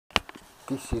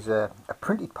This is a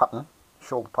printed pattern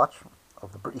shoulder patch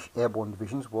of the British Airborne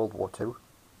Divisions, World War II.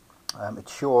 It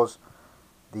shows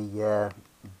the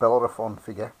Bellerophon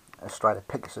figure astride a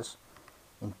Pegasus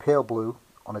in pale blue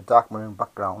on a dark maroon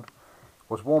background. It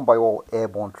was worn by all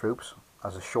airborne troops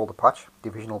as a shoulder patch,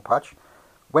 divisional patch.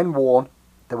 When worn,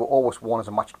 they were always worn as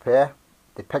a matched pair.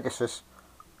 The Pegasus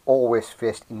always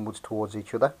faced inwards towards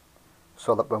each other,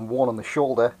 so that when worn on the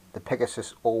shoulder, the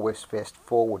Pegasus always faced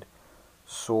forward.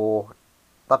 So,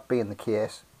 that being the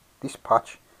case, this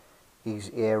patch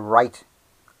is a right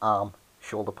arm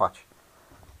shoulder patch.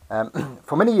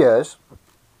 For many years,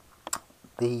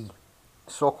 the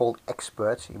so-called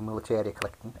experts in military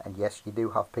collecting, and yes, you do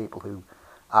have people who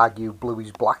argue blue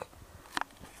is black,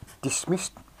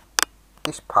 dismissed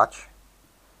this patch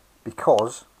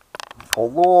because,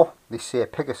 although they say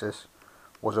Pegasus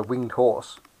was a winged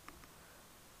horse,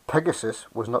 Pegasus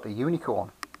was not a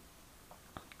unicorn.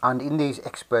 And in these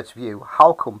experts' view,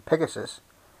 how come Pegasus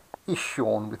is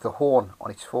shown with the horn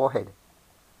on its forehead?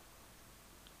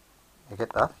 You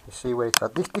get that? You see where it's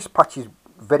at? This patch is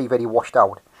very, very washed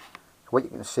out. What you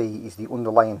can see is the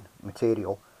underlying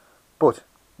material. But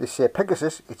they say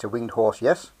Pegasus, it's a winged horse,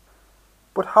 yes.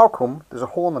 But how come there's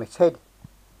a horn on its head?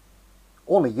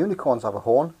 Only unicorns have a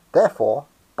horn, therefore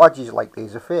badges like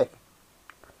these are fake.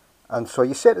 And so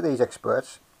you say to these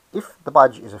experts, if the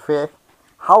badge is a fake,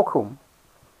 how come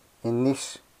in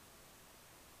this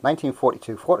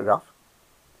 1942 photograph,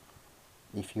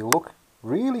 if you look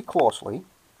really closely,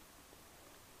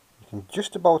 you can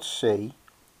just about see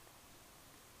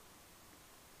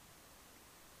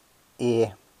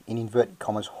in inverted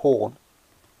commas, horn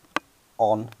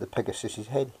on the Pegasus's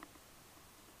head.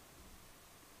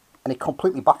 And it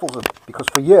completely baffles them, because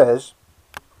for years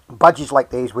badges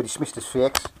like these were dismissed as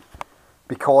fakes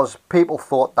because people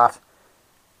thought that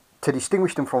to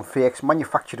distinguish them from fakes,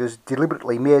 manufacturers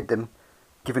deliberately made them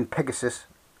giving Pegasus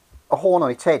a horn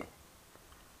on its head.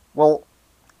 Well,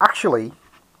 actually,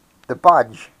 the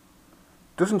badge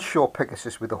doesn't show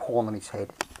Pegasus with a horn on its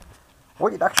head.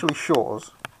 What it actually shows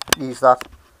is that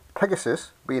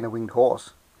Pegasus, being a winged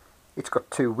horse, it's got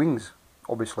two wings,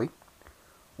 obviously.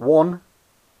 One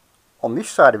on this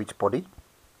side of its body,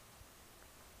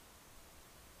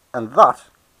 and that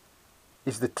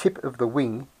is the tip of the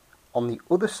wing on the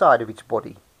other side of its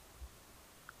body.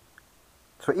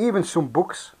 So even some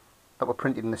books that were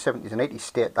printed in the 70s and 80s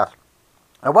state that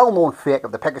a well-known fake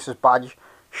of the Pegasus badge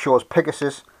shows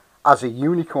Pegasus as a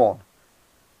unicorn.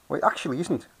 Well, it actually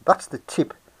isn't. That's the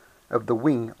tip of the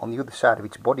wing on the other side of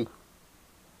its body.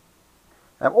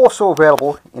 Also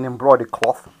available in embroidered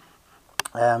cloth.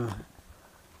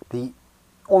 The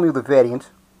only other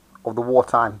variant of the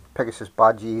wartime Pegasus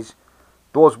badge is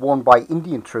those worn by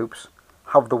Indian troops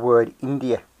have the word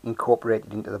India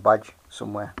incorporated into the badge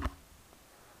somewhere.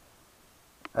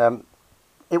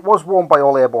 It was worn by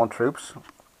all airborne troops,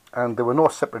 and there were no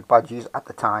separate badges at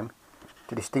the time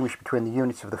to distinguish between the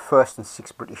units of the 1st and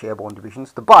 6th British Airborne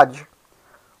Divisions. The badge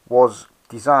was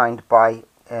designed by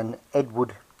an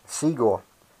Edward Seago,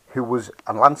 who was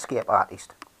a landscape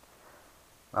artist.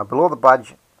 Now, below the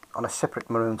badge, on a separate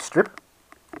maroon strip,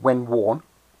 when worn,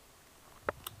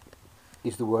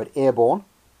 is the word Airborne,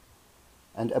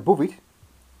 and above it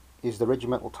is the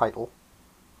regimental title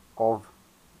of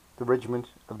the regiment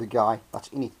of the guy that's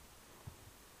in it.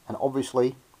 And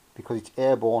obviously, because it's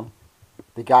airborne,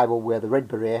 the guy will wear the red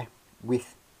beret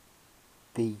with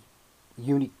the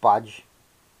unit badge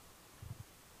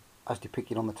as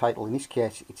depicted on the title. In this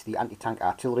case, it's the anti-tank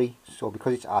artillery, so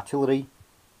because it's artillery,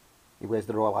 he wears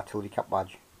the Royal Artillery Cap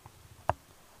badge.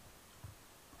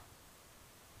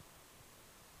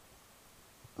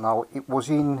 Now, it was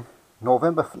in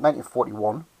November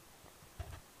 1941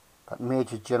 that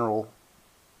Major General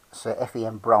Sir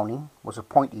F.E.M. Browning was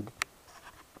appointed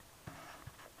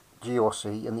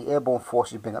GOC, and the airborne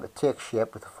forces began to take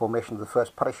shape with the formation of the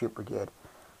 1st Parachute Brigade.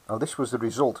 Now, this was the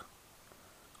result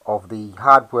of the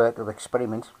hard work of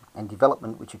experiment and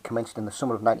development which had commenced in the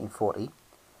summer of 1940.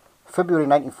 February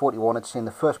 1941 had seen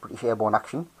the 1st British Airborne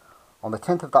action. On the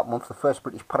 10th of that month, the 1st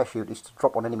British parachutists to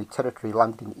drop on enemy territory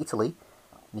landed in Italy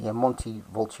near Monte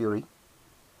Vulturi,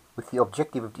 with the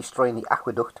objective of destroying the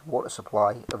aqueduct water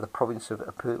supply of the province of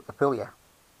Apulia.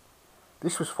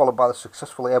 This was followed by the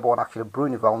successful airborne action of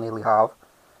Bruneval near Le Havre.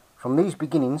 From these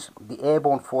beginnings, the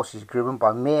airborne forces grew, and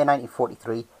by May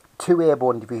 1943, 2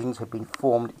 airborne divisions had been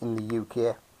formed in the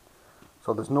UK.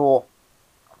 So there's no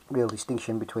real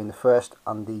distinction between the 1st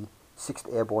and the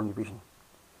 6th Airborne Division.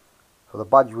 So the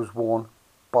badge was worn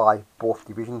by both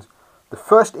divisions. The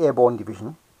 1st Airborne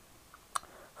Division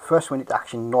first went into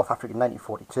action in North Africa in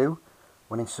 1942,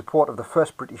 when in support of the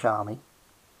 1st British Army,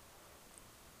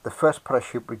 the 1st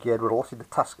Parachute Brigade were allotted the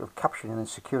task of capturing and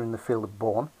securing the field of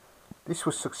Bourne. This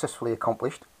was successfully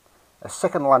accomplished. A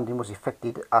second landing was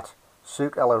effected at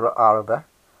Souk el Araba.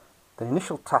 The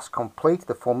initial task complete,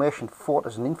 the formation fought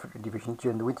as an infantry division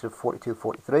during the winter of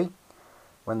 42-43,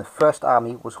 when the 1st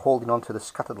Army was holding on to the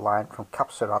scattered line from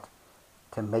Cap Serrat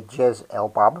to Medjez el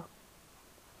Bab.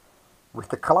 With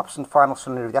the collapse and final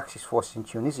surrender of the Axis forces in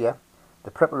Tunisia, the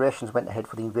preparations went ahead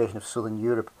for the invasion of southern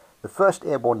Europe. The 1st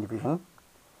Airborne Division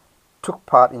took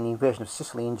part in the invasion of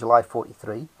Sicily in July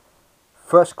 43.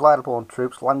 1st Gliderborne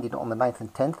troops landed on the 9th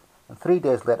and 10th, and 3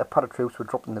 days later paratroops were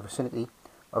dropped in the vicinity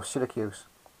of Syracuse.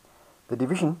 The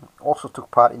division also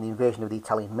took part in the invasion of the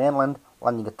Italian mainland,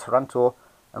 landing at Taranto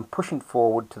and pushing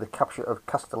forward to the capture of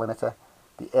Castellaneta.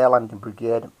 The Air Landing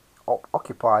Brigade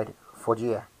occupied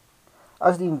Foggia.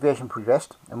 As the invasion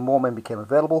progressed and more men became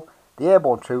available, the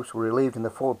airborne troops were relieved in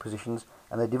their forward positions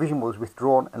and the division was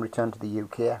withdrawn and returned to the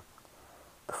UK.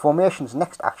 The formation's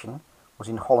next action was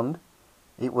in Holland.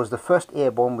 It was the 1st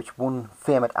Airborne which won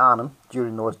fame at Arnhem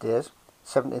during those days,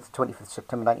 17th to 25th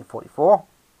September 1944,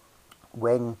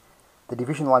 when the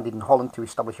division landed in Holland to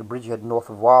establish a bridgehead north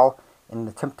of Waal in an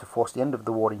attempt to force the end of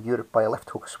the war in Europe by a left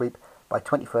hook sweep by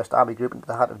 21st Army Group into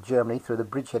the heart of Germany through the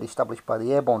bridgehead established by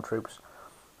the airborne troops.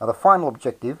 Now the final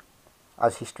objective,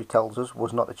 as history tells us,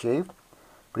 was not achieved,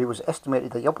 but it was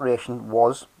estimated that the operation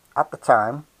was, at the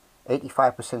time,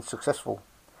 85% successful,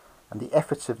 and the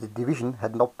efforts of the division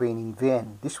had not been in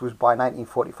vain. This was by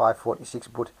 1945-46,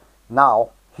 but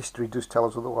now history does tell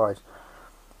us otherwise.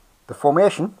 The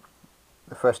formation,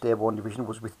 the 1st Airborne Division,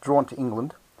 was withdrawn to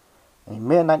England, and in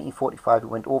May 1945 it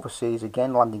went overseas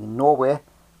again, landing in Norway,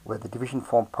 where the division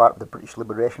formed part of the British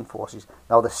Liberation Forces.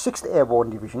 Now the 6th Airborne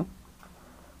Division,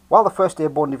 while the 1st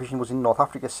Airborne Division was in North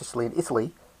Africa, Sicily and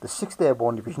Italy, the 6th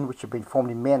Airborne Division, which had been formed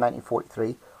in May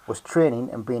 1943, was training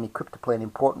and being equipped to play an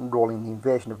important role in the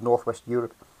invasion of northwest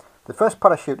Europe. The 1st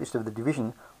parachutist of the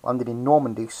division landed in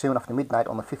Normandy soon after midnight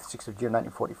on the 5th-6th of June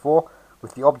 1944,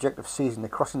 with the object of seizing the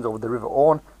crossings over the River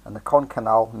Orne and the Caen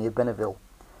Canal near Benneville,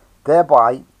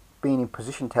 thereby being in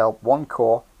position to help one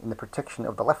corps in the protection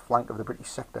of the left flank of the British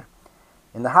sector.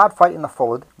 In the hard fighting that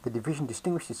followed, the division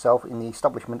distinguished itself in the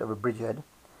establishment of a bridgehead.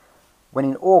 When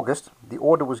in August the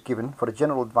order was given for a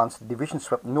general advance, the division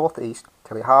swept northeast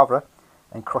to Le Havre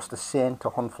and crossed the Seine to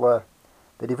Honfleur.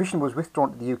 The division was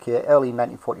withdrawn to the UK early in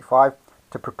 1945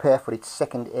 to prepare for its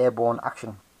 2nd Airborne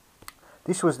action.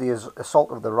 This was the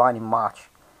assault of the Rhine in March.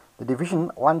 The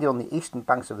division landed on the eastern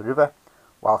banks of the river,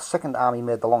 while 2nd Army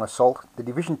made the long assault. The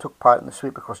division took part in the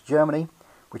sweep across Germany,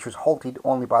 which was halted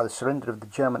only by the surrender of the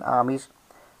German armies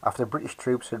after British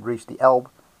troops had reached the Elbe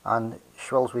and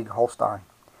Schleswig-Holstein.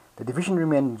 The division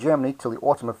remained in Germany till the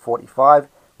autumn of 45,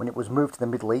 when it was moved to the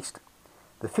Middle East.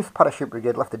 The 5th Parachute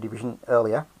Brigade left the division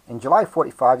earlier. In July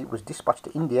 45 it was dispatched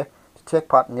to India to take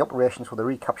part in the operations for the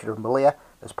recapture of Malaya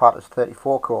as part of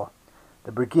 34 Corps.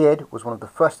 The brigade was one of the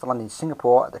first to land in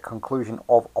Singapore at the conclusion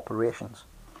of operations.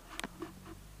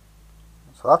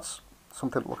 So that's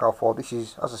something to look out for. This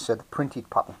is, as I said, the printed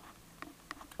pattern,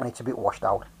 and it's a bit washed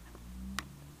out.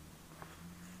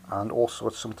 And also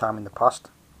at some time in the past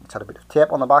it's had a bit of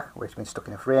tape on the back where it's been stuck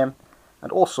in a frame,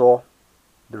 and also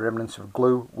the remnants of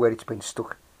glue where it's been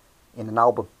stuck in an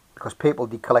album, because people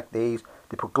did collect these,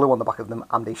 they put glue on the back of them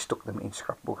and they stuck them in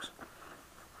scrapbooks.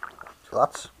 So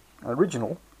that's an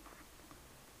original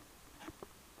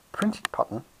printed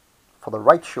pattern for the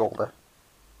right shoulder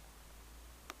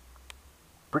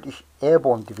British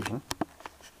Airborne Division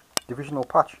divisional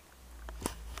patch.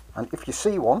 And if you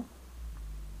see one,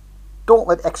 don't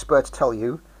let experts tell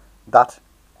you that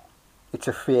it's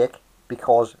a fake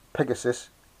because Pegasus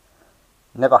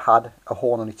never had a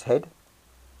horn on its head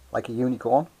like a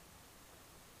unicorn.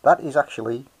 That is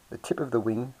actually the tip of the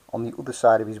wing on the other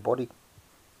side of his body.